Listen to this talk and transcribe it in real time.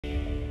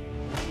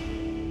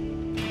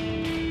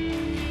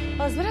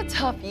Well, it's been a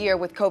tough year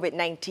with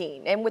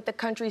COVID-19, and with the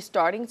country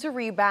starting to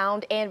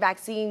rebound and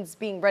vaccines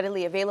being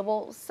readily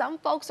available, some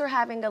folks are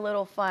having a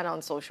little fun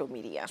on social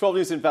media. 12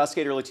 News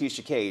investigator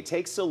Letitia Kay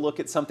takes a look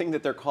at something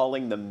that they're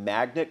calling the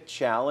magnet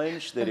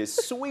challenge that is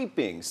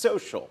sweeping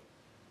social.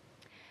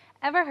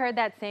 Ever heard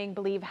that saying,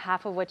 believe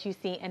half of what you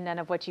see and none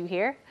of what you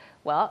hear?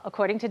 Well,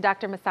 according to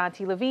Dr.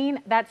 Masanti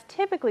Levine, that's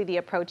typically the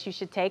approach you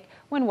should take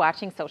when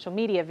watching social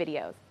media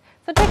videos.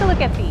 So take a look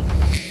at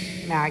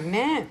these.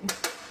 Magnet.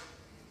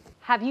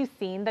 Have you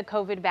seen the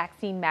COVID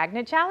vaccine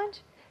magnet challenge?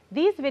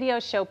 These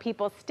videos show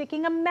people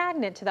sticking a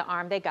magnet to the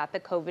arm they got the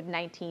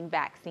COVID-19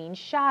 vaccine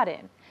shot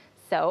in.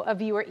 So a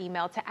viewer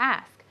emailed to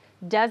ask,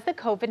 does the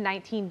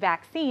COVID-19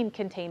 vaccine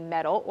contain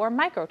metal or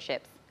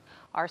microchips?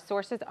 Our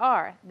sources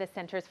are the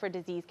Centers for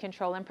Disease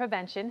Control and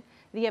Prevention,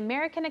 the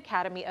American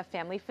Academy of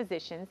Family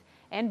Physicians,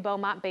 and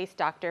Beaumont-based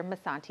Dr.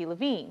 Masanti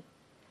Levine.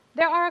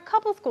 There are a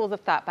couple schools of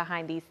thought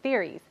behind these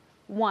theories.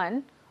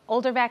 One,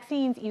 older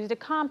vaccines used a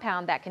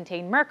compound that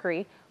contained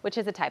mercury, which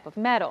is a type of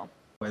metal.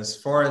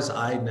 As far as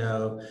I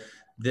know,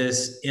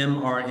 this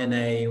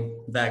mRNA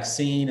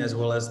vaccine, as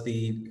well as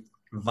the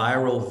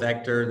viral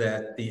vector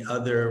that the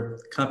other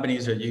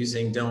companies are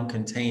using, don't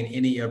contain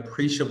any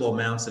appreciable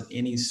amounts of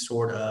any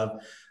sort of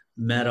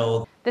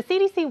metal. The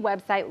CDC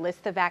website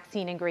lists the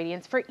vaccine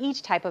ingredients for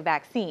each type of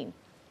vaccine.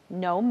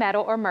 No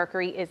metal or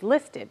mercury is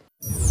listed.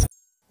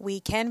 We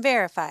can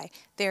verify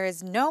there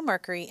is no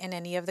mercury in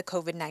any of the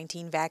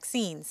COVID-19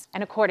 vaccines.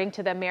 And according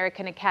to the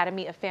American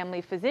Academy of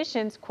Family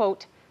Physicians,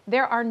 quote,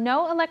 there are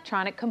no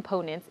electronic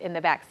components in the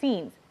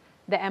vaccines.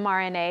 The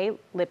mRNA,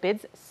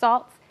 lipids,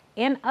 salts,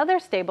 and other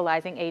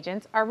stabilizing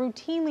agents are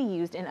routinely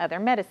used in other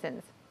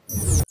medicines.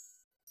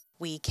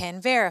 We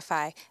can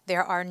verify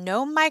there are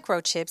no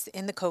microchips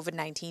in the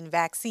COVID-19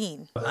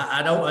 vaccine.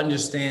 I don't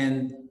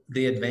understand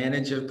the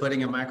advantage of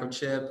putting a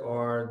microchip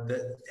or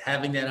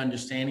having that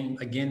understanding,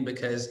 again,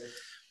 because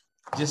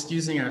just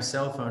using our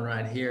cell phone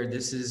right here,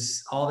 this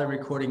is all the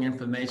recording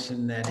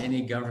information that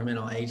any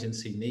governmental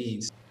agency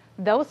needs.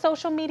 Those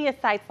social media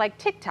sites like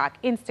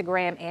TikTok,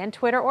 Instagram, and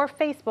Twitter or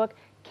Facebook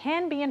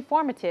can be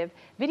informative.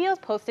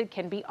 Videos posted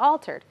can be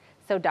altered.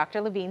 So Dr.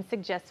 Levine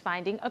suggests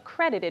finding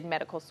accredited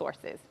medical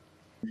sources.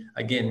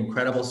 Again,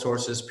 credible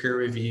sources,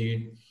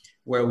 peer-reviewed,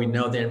 where we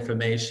know the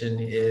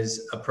information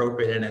is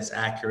appropriate and it's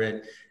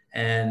accurate,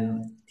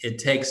 and it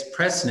takes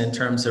precedent in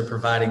terms of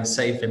providing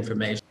safe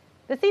information.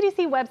 The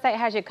CDC website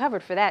has you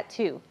covered for that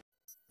too.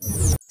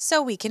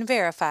 So we can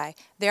verify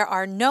there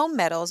are no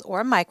metals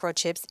or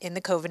microchips in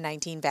the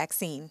COVID-19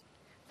 vaccine.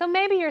 So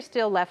maybe you're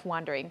still left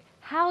wondering,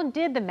 how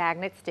did the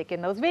magnet stick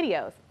in those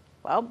videos?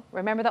 Well,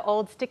 remember the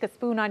old stick a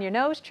spoon on your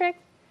nose trick?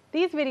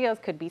 These videos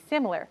could be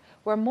similar,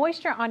 where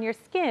moisture on your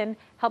skin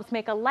helps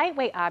make a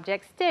lightweight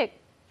object stick,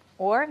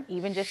 or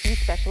even just use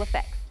special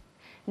effects.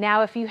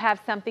 Now, if you have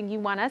something you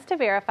want us to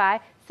verify,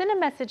 send a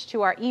message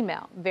to our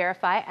email,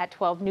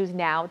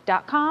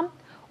 verify@12newsnow.com,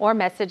 or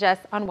message us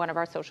on one of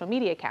our social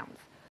media accounts.